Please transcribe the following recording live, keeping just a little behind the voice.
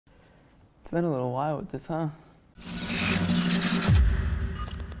been a little while with this, huh?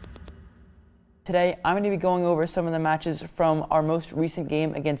 Today, I'm going to be going over some of the matches from our most recent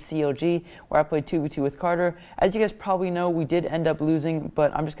game against CLG, where I played 2v2 with Carter. As you guys probably know, we did end up losing,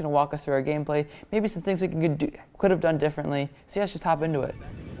 but I'm just going to walk us through our gameplay, maybe some things we could have done differently. So let's just hop into it.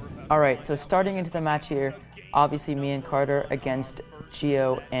 Alright, so starting into the match here, obviously me and Carter against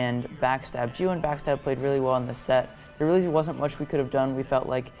Geo and Backstab. Geo and Backstab played really well in the set. There really wasn't much we could have done. We felt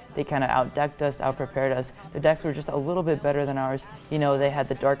like they kind of out-decked us, out-prepared us. The decks were just a little bit better than ours. You know, they had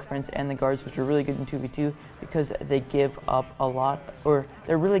the Dark Prince and the Guards, which are really good in 2v2 because they give up a lot, or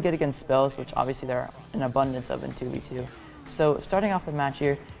they're really good against spells, which obviously there are an abundance of in 2v2. So starting off the match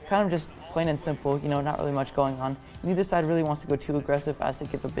here, kind of just plain and simple, you know, not really much going on. Neither side really wants to go too aggressive as to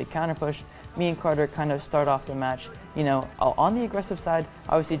give a big counter push. Me and Carter kind of start off the match, you know, on the aggressive side,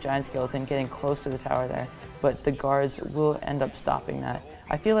 obviously Giant Skeleton getting close to the tower there, but the Guards will end up stopping that.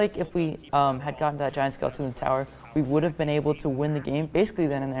 I feel like if we had gotten that Giant Skeleton in the tower, we would have been able to win the game, basically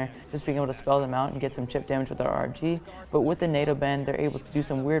then and there, just being able to spell them out and get some chip damage with our RG. But with the NATO ban, they're able to do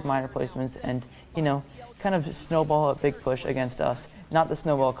some weird minor placements and, you know, kind of snowball a big push against us. Not the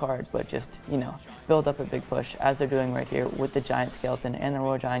snowball card, but just, you know, build up a big push, as they're doing right here with the Giant Skeleton and the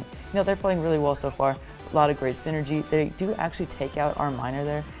Royal Giant. You know, they're playing really well so far. A lot of great synergy. They do actually take out our miner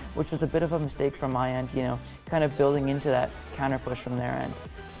there, which was a bit of a mistake from my end, you know, kind of building into that counter push from their end.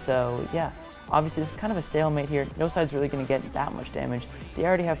 So, yeah. Obviously, this is kind of a stalemate here. No side's really going to get that much damage. They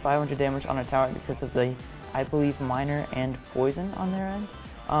already have 500 damage on a tower because of the, I believe, miner and poison on their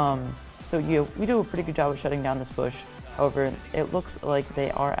end. So, yeah, we do a pretty good job of shutting down this push. However, it looks like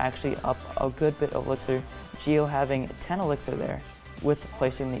they are actually up a good bit of elixir. Geo having 10 elixir there with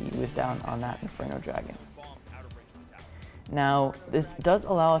placing the Ewas down on that Inferno Dragon. Now, this does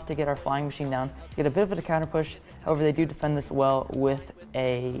allow us to get our flying machine down, get a bit of a counter push. However, they do defend this well with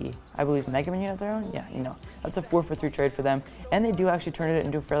a, I believe, Mega Minion of their own. Yeah, you know, that's a 4-for-3 trade for them. And they do actually turn it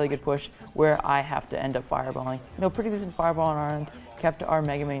into a fairly good push where I have to end up fireballing. You know, pretty decent fireball on our end, kept our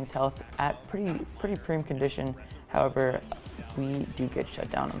Mega Minion's health at pretty prime condition. However, we do get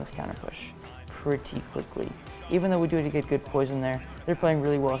shut down on this counter push pretty quickly. Even though we do get good poison there, they're playing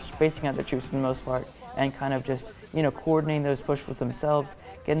really well, spacing out their troops for the most part, and kind of just, you know, coordinating those push with themselves,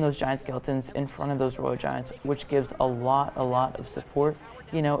 getting those Giant Skeletons in front of those Royal Giants, which gives a lot of support.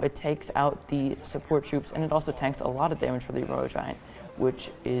 You know, it takes out the support troops, and it also tanks a lot of damage for the Royal Giant, which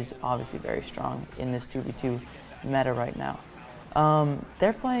is obviously very strong in this 2v2 meta right now.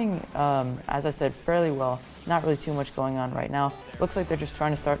 They're playing, as I said, fairly well. Not really too much going on right now. Looks like they're just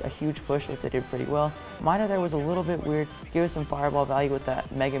trying to start a huge push, which they did pretty well. Miner there was a little bit weird. Give us some fireball value with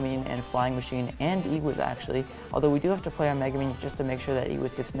that Mega Minion and Flying Machine and Ewas actually. Although we do have to play on Mega Minion just to make sure that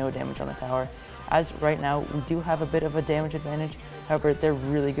Ewas gets no damage on the tower. As right now, we do have a bit of a damage advantage. However, they're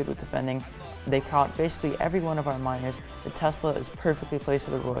really good with defending. They caught basically every one of our miners. The Tesla is perfectly placed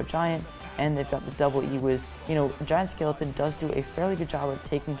for the Royal Giant, and they've got the double Ewas. You know, Giant Skeleton does do a fairly good job of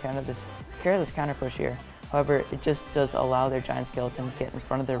taking care of this counter push here. However, it just does allow their Giant Skeleton to get in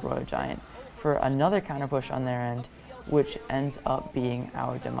front of their Royal Giant for another counter push on their end, which ends up being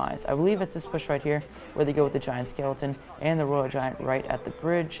our demise. I believe it's this push right here where they go with the Giant Skeleton and the Royal Giant right at the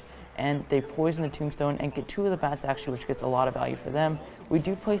bridge, and they poison the Tombstone and get 2 of the bats actually, which gets a lot of value for them. We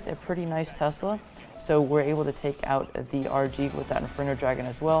do place a pretty nice Tesla, so we're able to take out the RG with that Inferno Dragon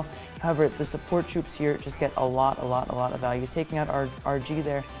as well. However, the support troops here just get a lot of value. Taking out our RG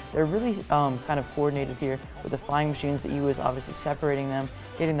there, they're really kind of coordinated here with the Flying Machines. The EU is obviously separating them,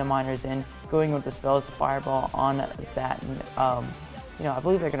 getting the miners in, going with the spells, the fireball on that. You know, I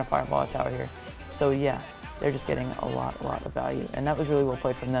believe they're going to fireball a tower here. So yeah, they're just getting a lot of value, and that was really well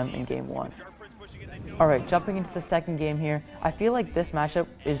played from them in game 1. Alright, jumping into the second game here, I feel like this matchup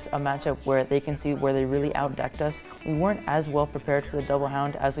is a matchup where they can see where they really outdecked us. We weren't as well prepared for the double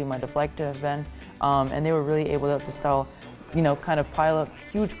hound as we might have liked to have been, and they were really able to style, you know, kind of pile up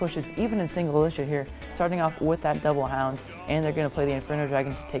huge pushes, even in single militia here, starting off with that double hound, and they're going to play the Inferno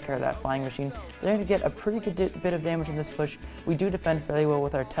Dragon to take care of that Flying Machine. So they're going to get a pretty good bit of damage in this push. We do defend fairly well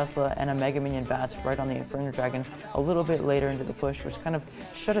with our Tesla and a Mega Minion bats right on the Inferno Dragon a little bit later into the push, which kind of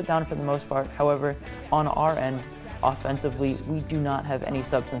shut it down for the most part. However, on our end, offensively, we do not have any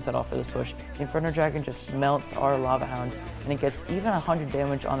substance at all for this push. The Inferno Dragon just melts our Lava Hound, and it gets even 100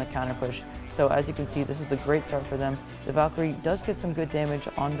 damage on the counter push. So as you can see, this is a great start for them. The Valkyrie does get some good damage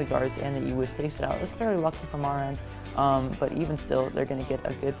on the Guards, and the Ewas takes it out. It was fairly lucky from our end, but even still, they're going to get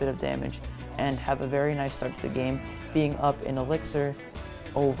a good bit of damage and have a very nice start to the game, being up in elixir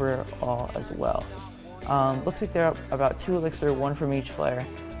overall as well. Looks like they're up about 2 elixir, 1 from each player.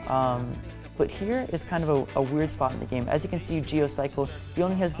 But here is kind of a weird spot in the game. As you can see, Geocycle, he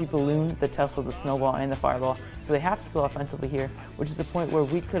only has the balloon, the Tesla, the snowball, and the fireball, so they have to go offensively here, which is the point where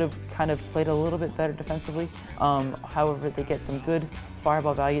we could have kind of played a little bit better defensively. However, they get some good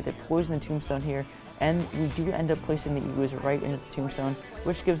fireball value. They poison the tombstone here, and we do end up placing the Ewoos right into the tombstone,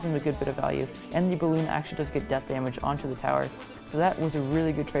 which gives them a good bit of value. And the balloon actually does get death damage onto the tower, so that was a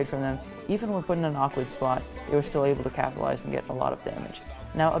really good trade from them. Even when put in an awkward spot, they were still able to capitalize and get a lot of damage.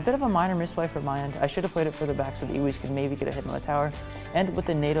 Now, a bit of a minor misplay from my end. I should have played it further back so the Ewoos could maybe get a hit on the tower. And with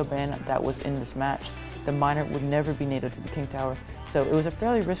the NATO ban that was in this match, the miner would never be NATO'd to the King Tower. So it was a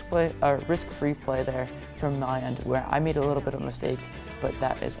fairly risk-free play there from my end, where I made a little bit of a mistake, but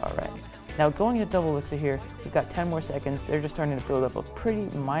that is all right. Now, going into double elixir here, we've got 10 more seconds. They're just starting to build up a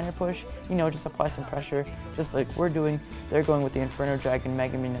pretty minor push, you know, just apply some pressure, just like we're doing. They're going with the Inferno Dragon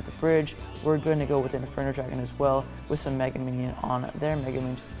Mega Minion at the bridge. We're going to go with the Inferno Dragon as well, with some Mega Minion on their Mega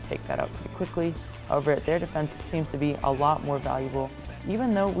Minion just to take that out pretty quickly. However, their defense seems to be a lot more valuable,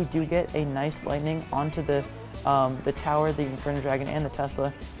 even though we do get a nice lightning onto the tower, the Inferno Dragon, and the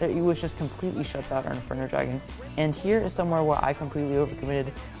Tesla. Their Ewoos just completely shuts out our Inferno Dragon. And here is somewhere where I completely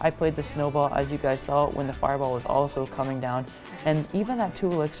overcommitted. I played the Snowball, as you guys saw, when the Fireball was also coming down. And even that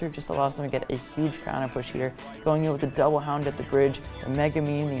 2 elixir just allows them to get a huge counter push here, going in with the Double Hound at the bridge, the Mega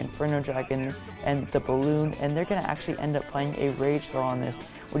Minion, the Inferno Dragon, and the Balloon. And they're going to actually end up playing a Rage Spell on this,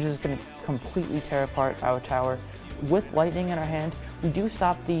 which is going to completely tear apart our tower. With lightning in our hand, we do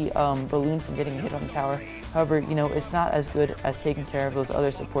stop the balloon from getting a hit on the tower. However, you know, it's not as good as taking care of those other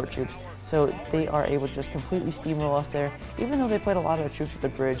support troops. So they are able to just completely steamroll us there, even though they played a lot of the troops at the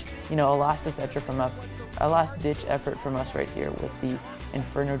bridge. You know, a last-ditch effort from us right here with the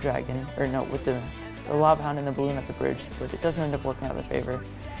Inferno Dragon, or no, with the Lava Hound and the balloon at the bridge, but it doesn't end up working out in their favor.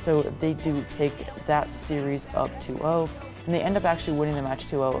 So they do take that series up 2-0, and they end up actually winning the match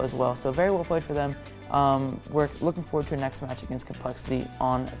 2-0 as well. So very well played for them. We're looking forward to our next match against Complexity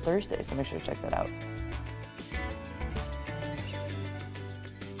on Thursday, so make sure to check that out.